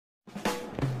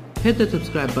hit the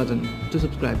subscribe button to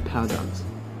subscribe Paradox.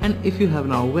 And if you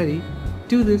haven't already,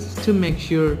 do this to make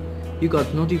sure you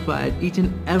got notified each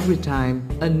and every time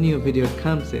a new video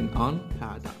comes in on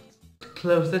Paradox.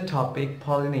 Close the topic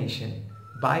pollination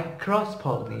by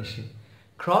cross-pollination.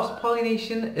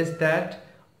 Cross-pollination is that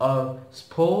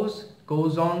spores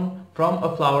goes on from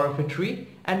a flower of a tree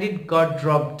and it got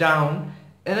dropped down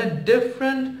in a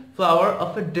different flower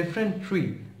of a different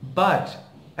tree. But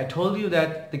I told you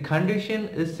that the condition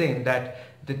is same, that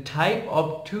the type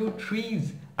of two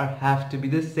trees have to be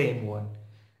the same one.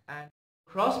 And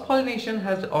cross-pollination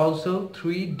has also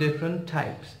three different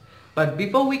types. But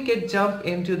before we can jump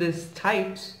into these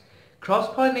types,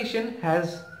 cross-pollination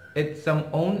has its some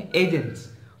own agents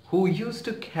who used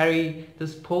to carry the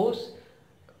spores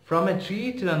from a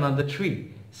tree to another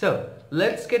tree. So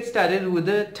let's get started with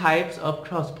the types of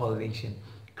cross-pollination.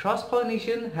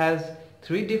 Cross-pollination has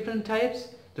three different types.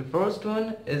 The first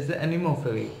one is the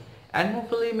anemophily.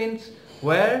 Anemophily means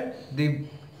where the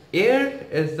air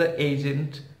is the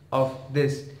agent of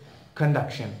this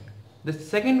conduction. The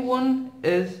second one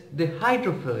is the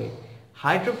hydrophily.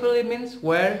 Hydrophily means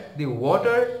where the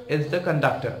water is the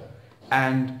conductor.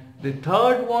 And the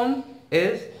third one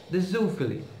is the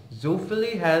zoophily.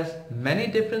 Zoophily has many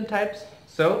different types,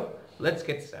 so let's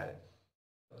get started.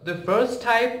 The first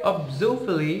type of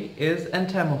zoophily is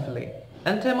entomophily.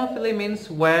 Entomophily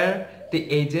means where the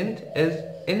agent is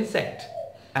insect.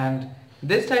 And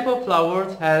this type of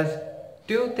flowers has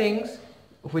two things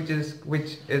which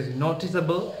is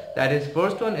noticeable. That is,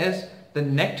 first one is the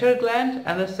nectar gland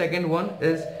and the second one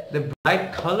is the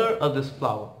bright color of this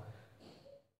flower.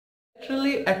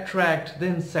 Naturally attract the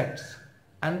insects.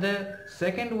 And the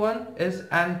second one is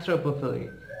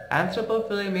anthropophily.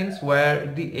 Anthropophily means where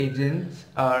the agents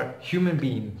are human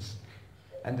beings.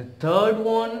 And the third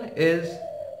one is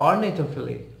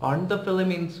ornithophily. Ornithophily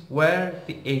means where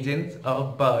the agents are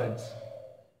birds.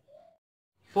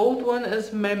 Fourth one is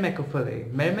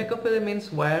myrmecophily. Myrmecophily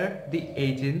means where the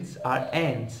agents are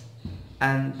ants.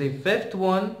 And the fifth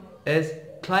one is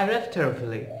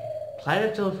clyrepterophily.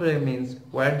 Clyrepterophily means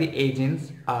where the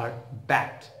agents are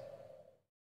bat.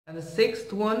 And the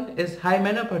sixth one is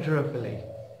hymenopterophily,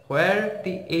 where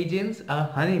the agents are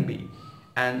honeybee.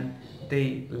 And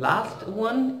the last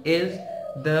one is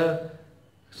the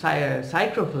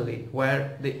psychrophily,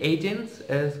 where the agents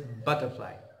is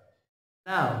butterfly.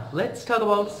 Now let's talk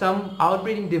about some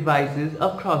outbreeding devices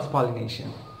of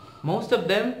cross-pollination. Most of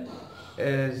them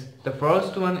is, the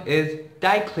first one is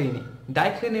dicliny.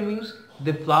 Dicliny means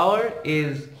the flower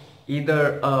is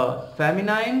either a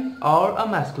feminine or a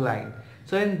masculine.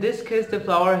 So in this case the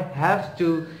flower has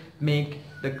to make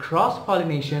the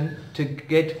cross-pollination to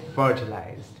get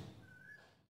fertilized.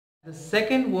 The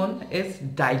second one is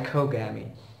dikogamy.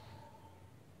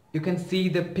 You can see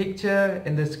the picture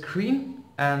in the screen,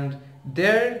 and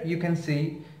there you can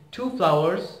see two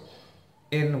flowers.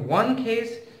 In one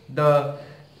case the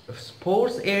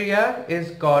spores area is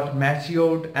got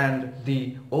matured and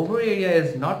the ovary area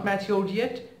is not matured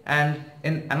yet, and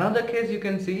in another case you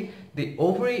can see the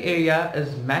ovary area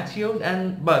is matured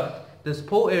but the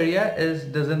spore area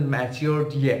doesn't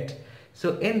matured yet.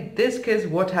 So in this case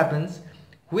what happens,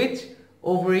 which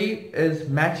ovary is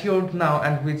matured now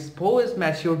and which spore is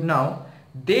matured now,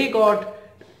 they got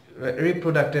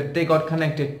reproduced, they got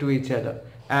connected to each other,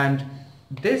 and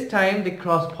this time the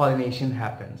cross-pollination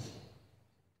happens.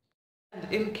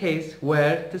 And in case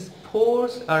where the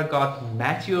spores are got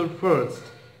matured first,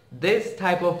 this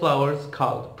type of flowers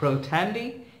called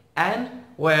Tandy, and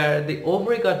where the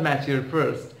ovary got matured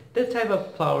first, this type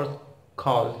of flowers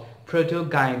called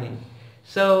protogyny.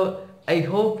 So I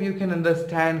hope you can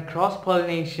understand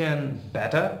cross-pollination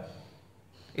better.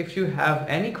 If you have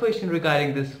any question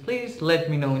regarding this, please let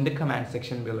me know in the comment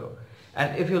section below.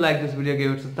 And if you like this video,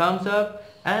 give it a thumbs up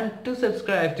and do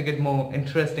subscribe to get more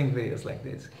interesting videos like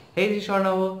this. Hey, this is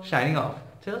Sharnavo signing off.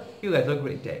 Till you guys have a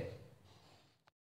great day.